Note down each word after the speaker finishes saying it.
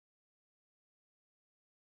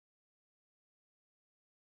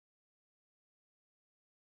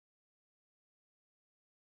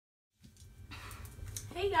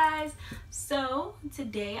Hey guys, so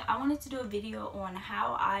today I wanted to do a video on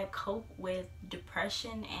how I cope with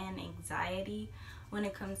depression and anxiety when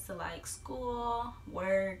it comes to like school,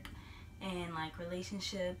 work, and like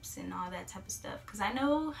relationships and all that type of stuff, because I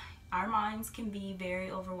know our minds can be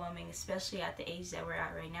very overwhelming, especially at the age that we're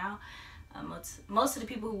at right now. Most of the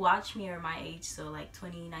people who watch me are my age, so like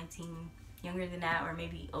 20, 19, younger than that, or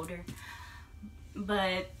maybe older.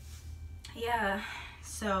 But yeah,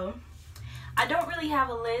 so I don't really have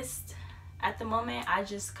a list at the moment. I'm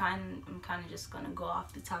kind of just gonna go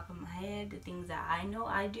off the top of my head the things that I know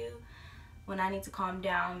I do when I need to calm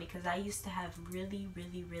down, because I used to have really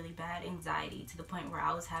bad anxiety to the point where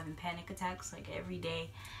I was having panic attacks like every day.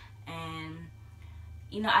 And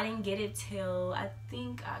you know, I didn't get it till I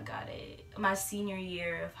think I got it my senior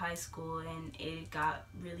year of high school, and it got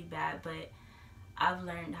really bad, but I've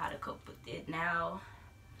learned how to cope with it now.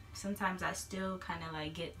 Sometimes I still kind of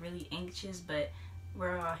like get really anxious, but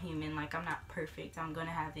we're all human. Like, I'm not perfect. I'm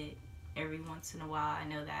gonna have it every once in a while. I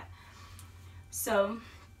know that. So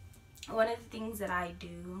one of the things that I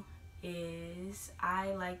do is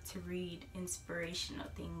I like to read inspirational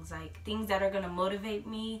things, like things that are gonna motivate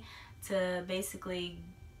me to basically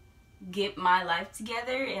get my life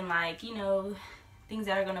together, and like, you know, things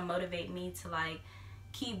that are gonna motivate me to like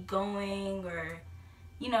keep going, or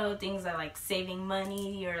you know, things that like saving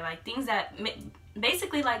money, or like things that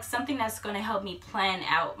basically like something that's going to help me plan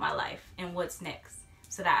out my life and what's next,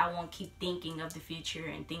 so that I won't keep thinking of the future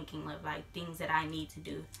and thinking of like things that I need to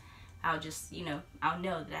do. I'll just, you know, I'll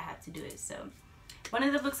know that I have to do it. So one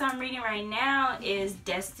of the books I'm reading right now is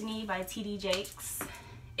Destiny by T.D. Jakes.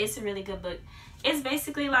 It's a really good book. It's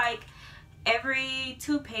basically like every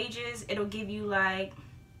 2 pages it'll give you like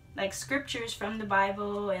scriptures from the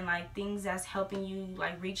Bible and like things that's helping you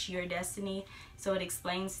like reach your destiny. So it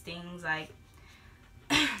explains things like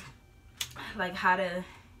like how to,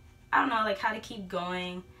 I don't know, like how to keep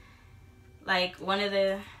going. Like one of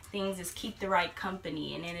the things is keep the right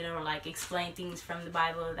company, and then it'll like explain things from the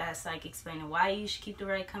Bible that's like explaining why you should keep the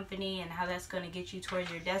right company and how that's going to get you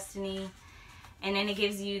towards your destiny. And then it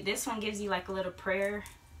gives you, this one gives you like a little prayer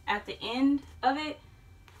at the end of it.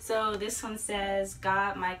 So this one says,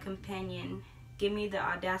 God, my companion, give me the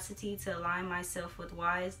audacity to align myself with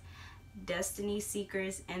wise destiny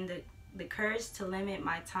seekers, and the courage to limit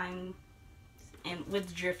my time and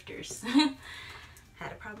with drifters.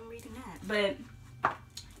 Had a problem reading that. But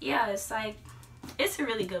yeah, it's like, it's a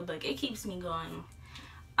really good book. It keeps me going.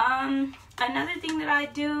 Another thing that I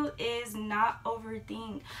do is not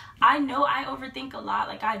overthink. I know I overthink a lot.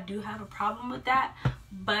 Like, I do have a problem with that.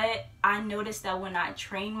 But I noticed that when I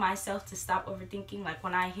train myself to stop overthinking, like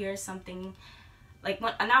when I hear something, like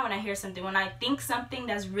when I think something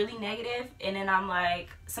that's really negative, and then I'm like,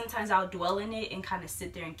 sometimes I'll dwell in it and kind of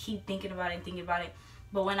sit there and keep thinking about it.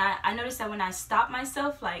 But when I noticed that when I stop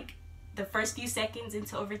myself, like the first few seconds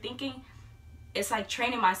into overthinking, it's like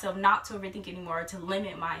training myself not to overthink anymore, to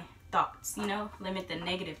limit my thoughts, you know, limit the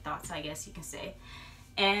negative thoughts, I guess you can say.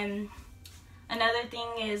 And another thing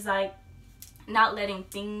is like not letting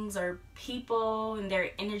things or people and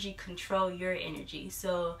their energy control your energy.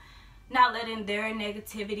 So not letting their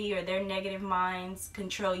negativity or their negative minds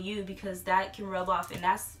control you, because that can rub off. And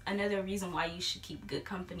that's another reason why you should keep good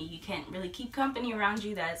company. You can't really keep company around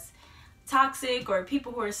you that's toxic, or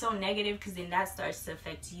people who are so negative, because then that starts to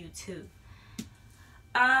affect you too.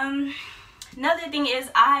 Another thing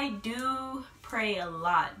is I do pray a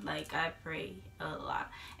lot. Like, I pray a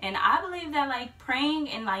lot, and I believe that like praying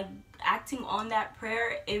and like acting on that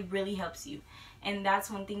prayer, it really helps you. And that's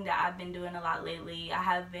one thing that I've been doing a lot lately. I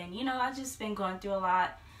have been, you know, I've just been going through a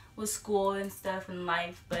lot with school and stuff in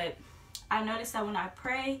life, but I noticed that when I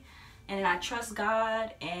pray and I trust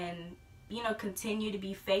God and, you know, continue to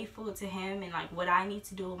be faithful to Him and like what I need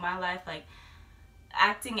to do with my life, like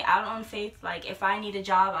acting out on faith. Like if I need a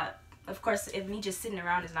job, of course, if me just sitting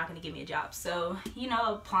around is not going to give me a job. So, you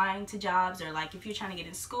know, applying to jobs, or like if you're trying to get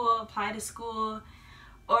in school, apply to school,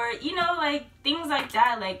 or, you know, like things like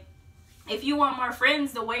that. Like if you want more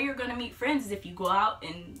friends, the way you're going to meet friends is if you go out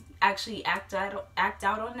and actually act out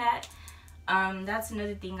on that. That's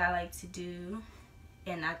another thing I like to do,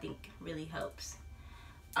 and I think really helps.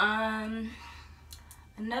 Another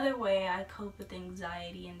way I cope with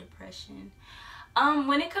anxiety and depression,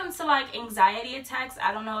 when it comes to like anxiety attacks,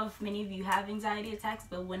 I don't know if many of you have anxiety attacks,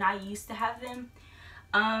 but when I used to have them,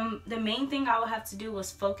 the main thing I would have to do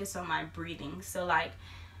was focus on my breathing. So like,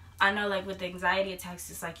 I know like with the anxiety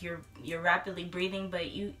attacks, it's like you're rapidly breathing,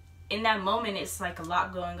 but you, in that moment, it's like a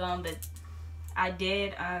lot going on. But I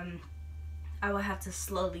would have to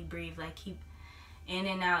slowly breathe, like keep in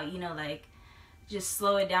and out, you know, like just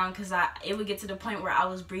slow it down, because it would get to the point where I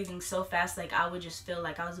was breathing so fast, like I would just feel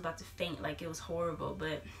like I was about to faint, like it was horrible.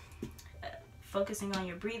 But focusing on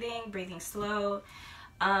your breathing slow,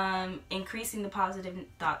 increasing the positive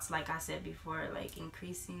thoughts, like I said before, like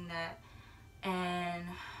increasing that. And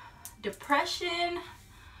depression,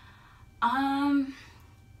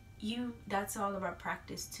 that's all about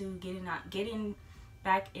practice too, getting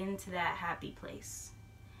back into that happy place.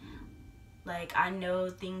 Like, I know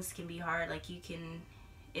things can be hard, like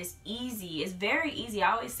it's very easy,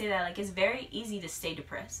 I always say that, like, it's very easy to stay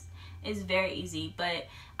depressed. It's very easy, but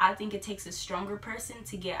I think it takes a stronger person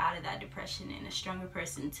to get out of that depression, and a stronger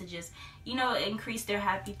person to just, increase their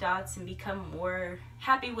happy thoughts and become more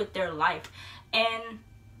happy with their life. And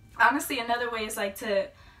honestly, another way is like to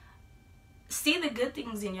see the good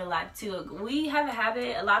things in your life too. We have a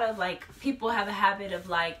habit, a lot of like people have a habit of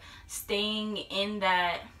like staying in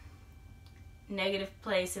that negative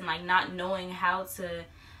place and like not knowing how to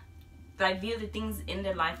like view the things in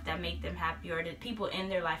their life that make them happy, or the people in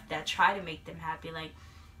their life that try to make them happy.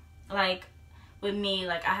 Like with me,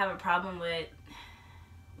 like I have a problem with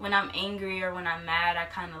when I'm angry or when I'm mad, I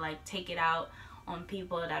kind of like take it out on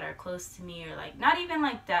people that are close to me, or like not even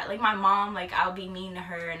like that, like my mom, like I'll be mean to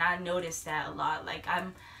her, and I notice that a lot. Like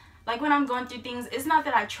I'm like when I'm going through things, it's not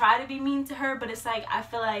that I try to be mean to her, but it's like I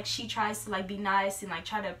feel like she tries to like be nice and like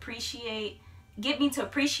try to get me to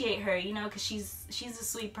appreciate her, because she's a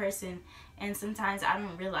sweet person, and sometimes I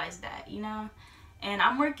don't realize that, and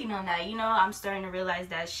I'm working on that. I'm starting to realize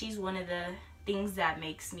that she's one of the things that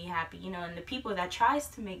makes me happy, and the people that tries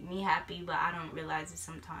to make me happy, but I don't realize it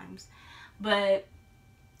sometimes. But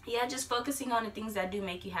yeah, just focusing on the things that do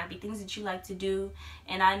make you happy, things that you like to do.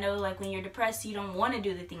 And I know, like, when you're depressed, you don't want to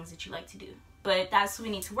do the things that you like to do, but that's what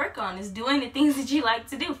we need to work on, is doing the things that you like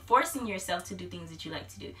to do, forcing yourself to do things that you like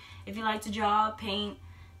to do. If you like to draw, paint,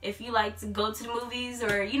 if you like to go to the movies,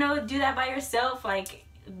 or do that by yourself, like,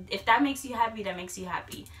 if that makes you happy, that makes you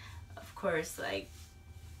happy, of course. Like,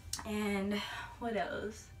 and what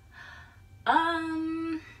else?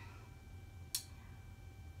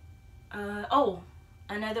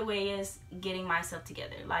 Another way is getting myself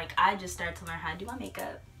together. Like, I just started to learn how to do my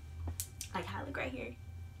makeup, like how I look right here.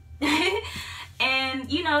 And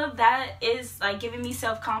that is like giving me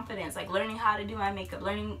self-confidence, like learning how to do my makeup,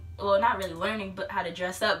 not really learning, but how to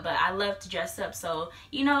dress up. But I love to dress up, so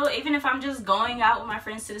even if I'm just going out with my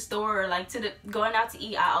friends to the store, or like going out to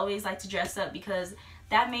eat, I always like to dress up, because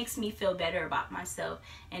that makes me feel better about myself,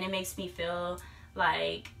 and it makes me feel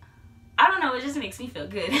like, I don't know, it just makes me feel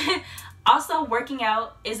good. Also, working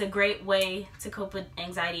out is a great way to cope with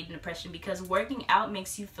anxiety and depression, because working out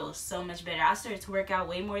makes you feel so much better. I started to work out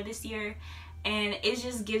way more this year, and it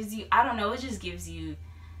just gives you,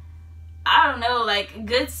 like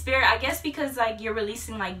good spirit, I guess, because like you're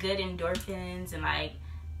releasing like good endorphins, and like,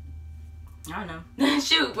 I don't know.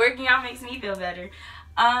 Shoot, working out makes me feel better.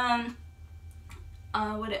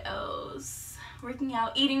 What else? Working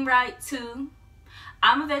out, eating right too.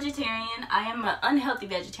 I'm a vegetarian. I am an unhealthy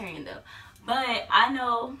vegetarian though, but I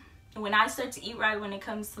know when I start to eat right, when it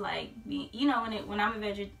comes to like when I'm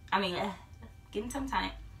a getting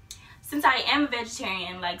tongue-tied. Since I am a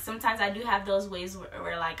vegetarian, like sometimes I do have those ways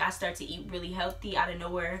where like I start to eat really healthy out of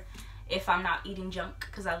nowhere, if I'm not eating junk,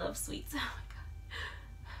 because I love sweets. Oh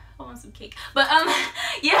my god, I want some cake. But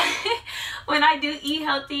yeah, when I do eat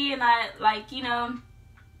healthy and I like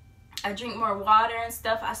I drink more water and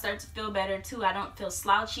stuff, I start to feel better too. I don't feel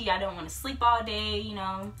slouchy. I don't want to sleep all day,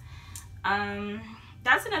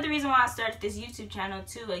 That's another reason why I started this YouTube channel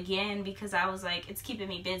too, again, because I was like, it's keeping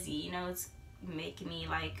me busy, it's making me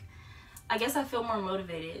like, I guess I feel more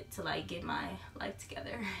motivated to like get my life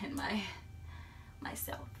together and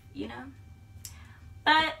myself,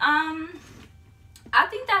 But I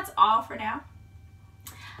think that's all for now.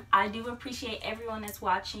 I do appreciate everyone that's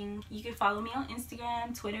watching. You can follow me on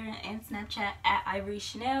Instagram, Twitter, and Snapchat at Ivory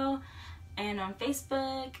Chanel. And on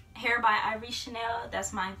Facebook, Hair by Ivory Chanel.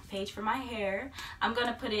 That's my page for my hair. I'm going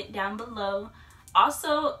to put it down below.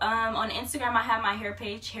 Also, on Instagram, I have my hair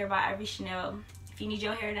page, Hair by Ivory Chanel. If you need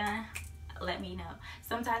your hair done, let me know.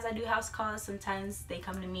 Sometimes I do house calls. Sometimes they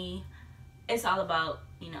come to me. It's all about,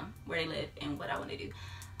 where they live and what I want to do.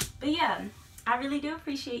 But yeah, I really do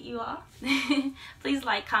appreciate you all. Please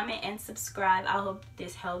like, comment, and subscribe. I hope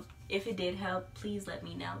this helped. If it did help, please let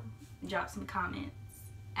me know. Drop some comments.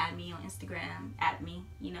 Add me on Instagram. Add me,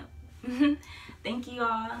 Thank you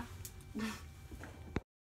all.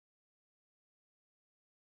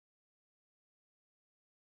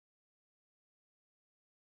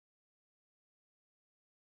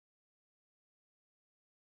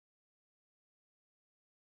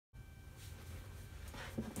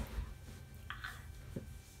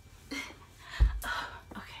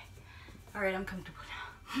 Alright, I'm comfortable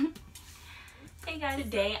now. Hey guys,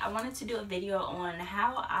 today I wanted to do a video on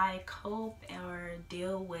how I cope or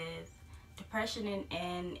deal with depression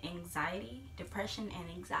and anxiety.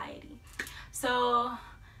 So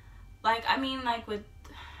like, I mean, like with